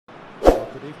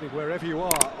Good evening wherever you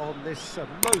are on this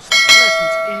most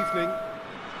pleasant evening.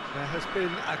 There has been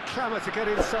a clamour to get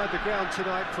inside the ground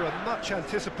tonight for a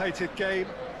much-anticipated game.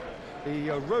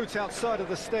 The roads outside of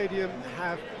the stadium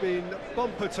have been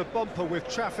bumper to bumper with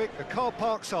traffic. The car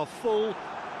parks are full.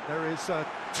 There is a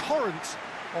torrent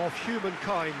of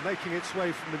humankind making its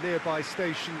way from the nearby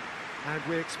station, and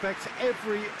we expect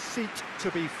every seat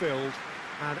to be filled.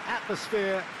 An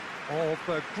atmosphere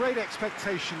of great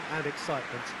expectation and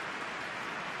excitement.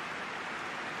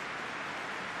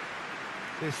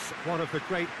 This one of the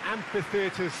great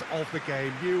amphitheatres of the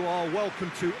game. You are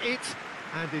welcome to it,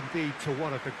 and indeed to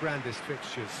one of the grandest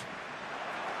fixtures.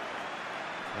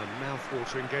 A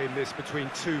mouth-watering game this between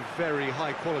two very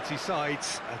high-quality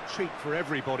sides. A treat for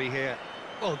everybody here.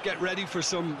 Well, get ready for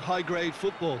some high-grade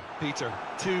football, Peter.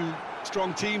 Two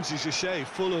strong teams, as you say,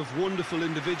 full of wonderful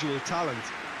individual talent.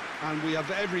 And we have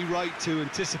every right to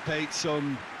anticipate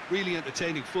some really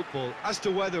entertaining football. As to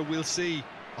whether we'll see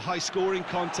a high-scoring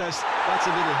contest, that's a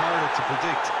little harder to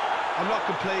predict. I'm not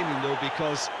complaining, though,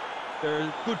 because there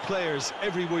are good players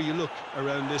everywhere you look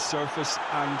around this surface,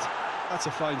 and that's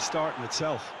a fine start in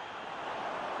itself.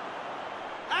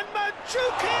 And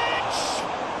Mandzukic!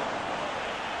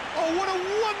 Oh, what a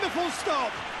wonderful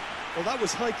stop! Well, that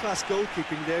was high-class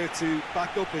goalkeeping there to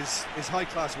back up his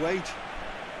high-class wage.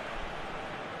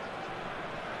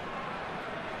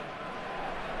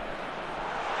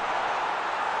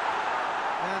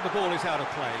 And the ball is out of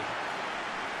play.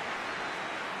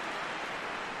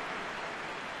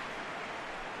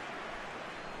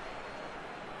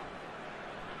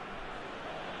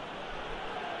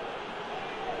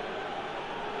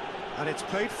 And it's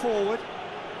played forward.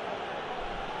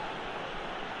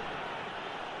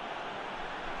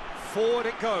 Forward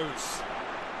it goes.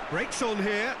 Breaks on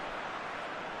here.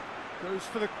 Goes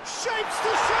for the shapes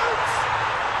to shoot!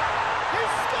 He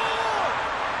scored!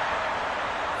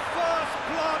 First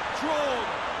blood drawn.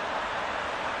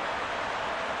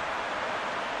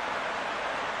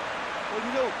 Well,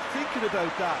 you know, thinking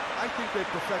about that, I think they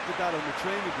perfected that on the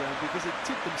training ground, because it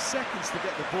took them seconds to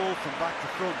get the ball from back to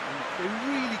front, and they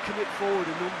really commit forward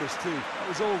in numbers too. That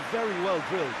was all very well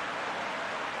drilled.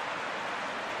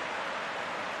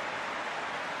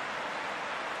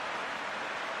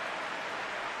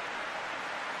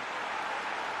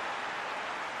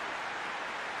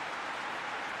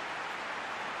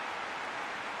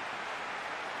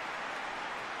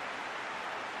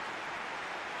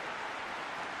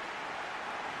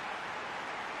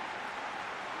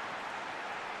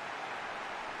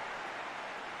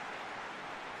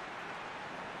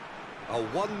 A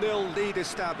 1-0 lead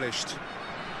established.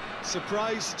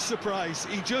 Surprise, surprise.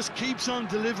 He just keeps on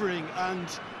delivering, and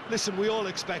listen, we all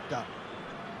expect that.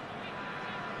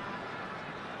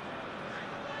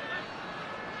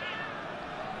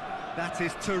 That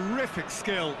is terrific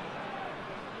skill.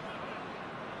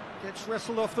 Gets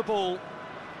wrestled off the ball.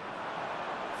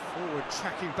 Forward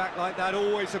tracking back like that,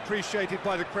 always appreciated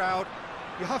by the crowd.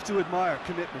 You have to admire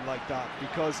commitment like that,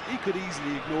 because he could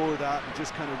easily ignore that and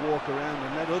just kind of walk around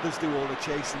and let others do all the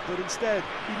chasing, but instead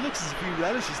he looks as if he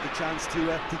relishes the chance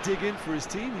to dig in for his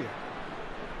team here.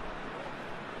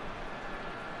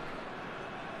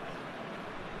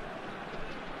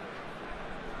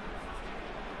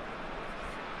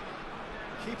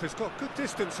 Keeper's got good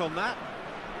distance on that.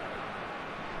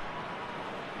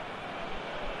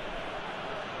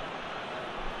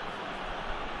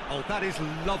 Oh, that is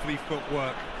lovely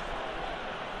footwork.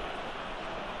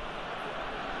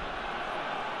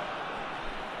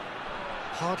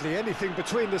 Hardly anything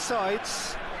between the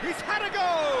sides. He's had a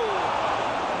goal!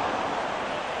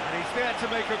 And he's there to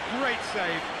make a great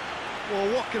save.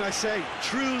 Well, what can I say?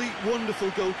 Truly wonderful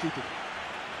goalkeeping.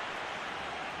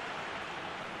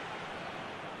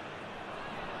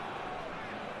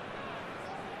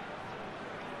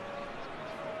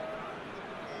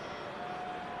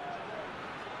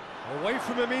 Away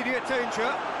from immediate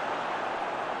danger.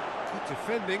 Good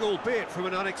defending, albeit from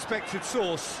an unexpected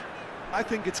source. I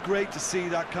think it's great to see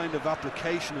that kind of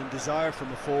application and desire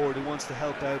from a forward who wants to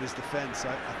help out his defence.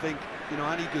 I think, you know,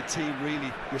 any good team,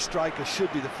 really, your striker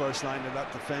should be the first line of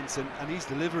that defence, and he's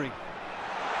delivering.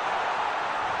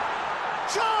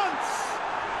 Chance!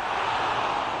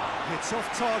 It's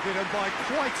off target and by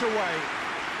quite a way.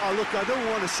 Oh, look, I don't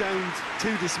want to sound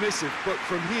too dismissive, but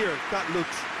from here, that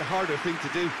looked the harder thing to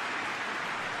do.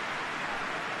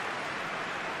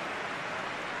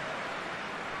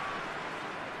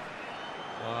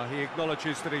 He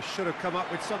acknowledges that he should have come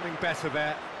up with something better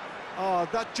there. Oh,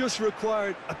 that just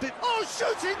required a bit... Oh,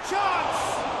 shooting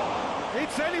chance!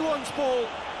 It's anyone's ball.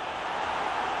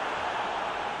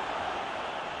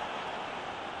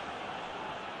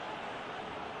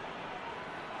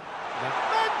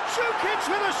 Jukic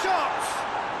with a shot!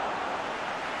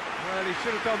 Well, he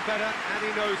should have done better, and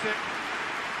he knows it.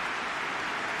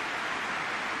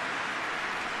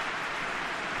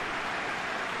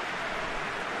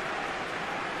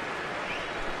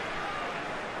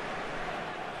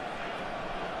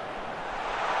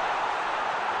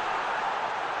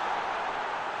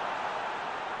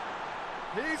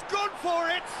 He's gone for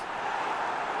it!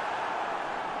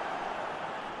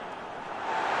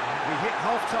 We hit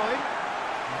half-time.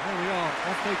 There we are,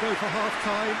 off they go for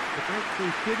half-time. The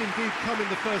breakthrough did indeed come in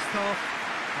the first half,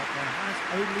 but there has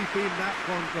only been that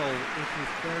one goal. It is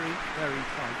very, very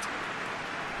tight.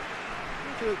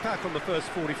 If you look back on the first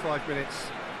 45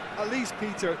 minutes, At least,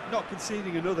 Peter, not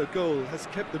conceding another goal has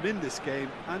kept them in this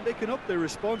game, and they can up their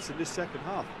response in this second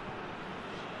half.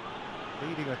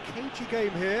 leading a cagey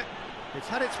game here. It's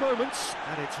had its moments,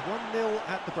 and it's 1-0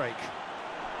 at the break.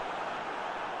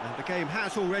 And the game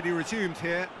has already resumed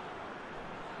here.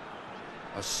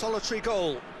 A solitary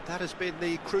goal, that has been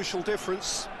the crucial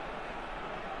difference.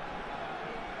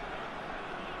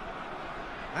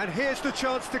 And here's the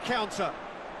chance to counter.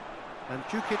 And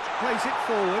Jukic plays it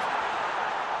forward.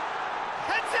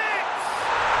 Heads it!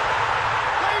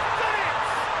 They've done it!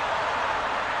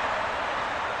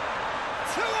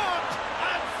 2 up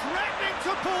and threatening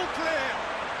to pull clear.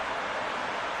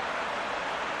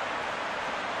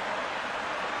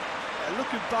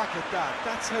 Looking back at that,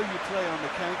 that's how you play on the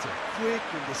counter. Quick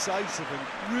and decisive and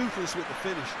ruthless with the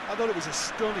finish. I thought it was a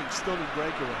stunning, stunning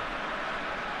breakaway.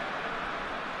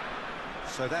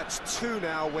 So that's 2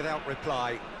 now without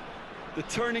reply. The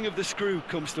turning of the screw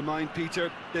comes to mind, Peter.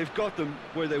 They've got them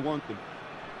where they want them.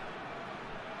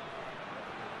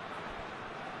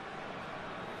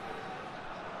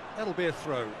 That'll be a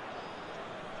throw.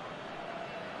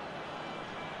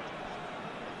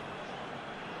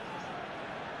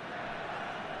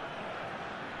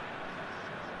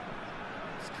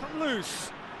 It's come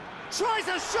loose. Tries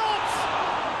a shot!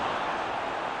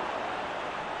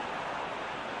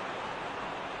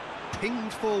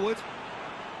 Pinged forward.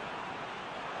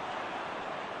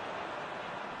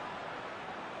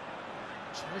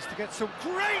 Tries to get some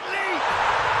great lead!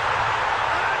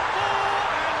 And more,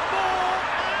 and more,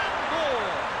 and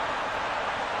more!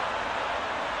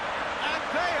 And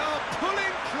they are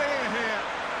pulling clear here.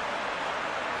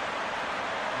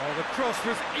 Oh, the cross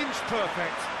was inch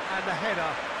perfect, and the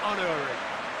header unerring.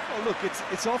 Oh, look,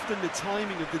 it's often the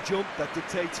timing of the jump that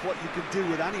dictates what you can do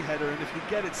with any header, and if you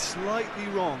get it slightly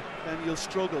wrong, then you'll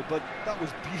struggle, but that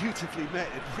was beautifully met,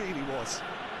 it really was.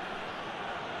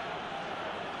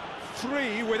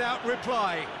 3 without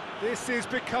reply. This is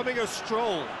becoming a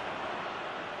stroll.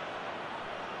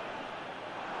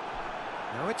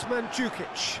 Now it's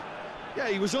Mandzukic. Yeah,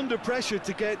 he was under pressure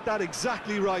to get that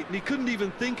exactly right, and he couldn't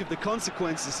even think of the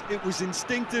consequences. It was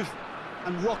instinctive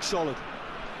and rock solid.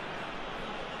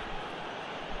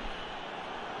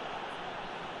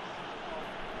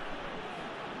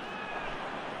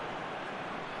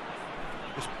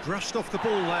 Just brushed off the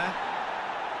ball there.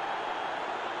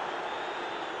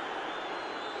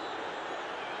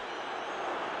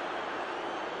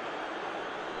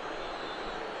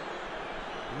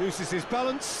 Loses his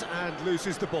balance and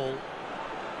loses the ball.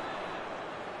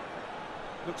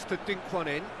 Looks to dink one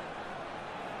in.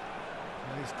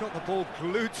 And he's got the ball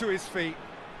glued to his feet.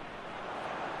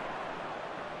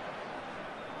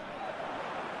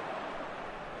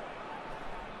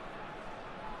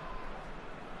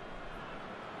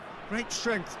 Great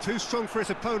strength, too strong for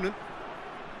his opponent.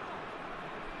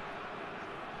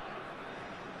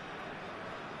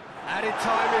 Added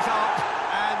time is up,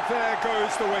 and there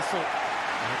goes the whistle.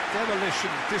 Demolition,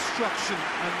 destruction,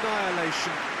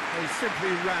 annihilation. They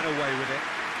simply ran away with it.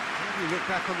 How do you look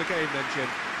back on the game then, Jim?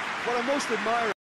 What I most admire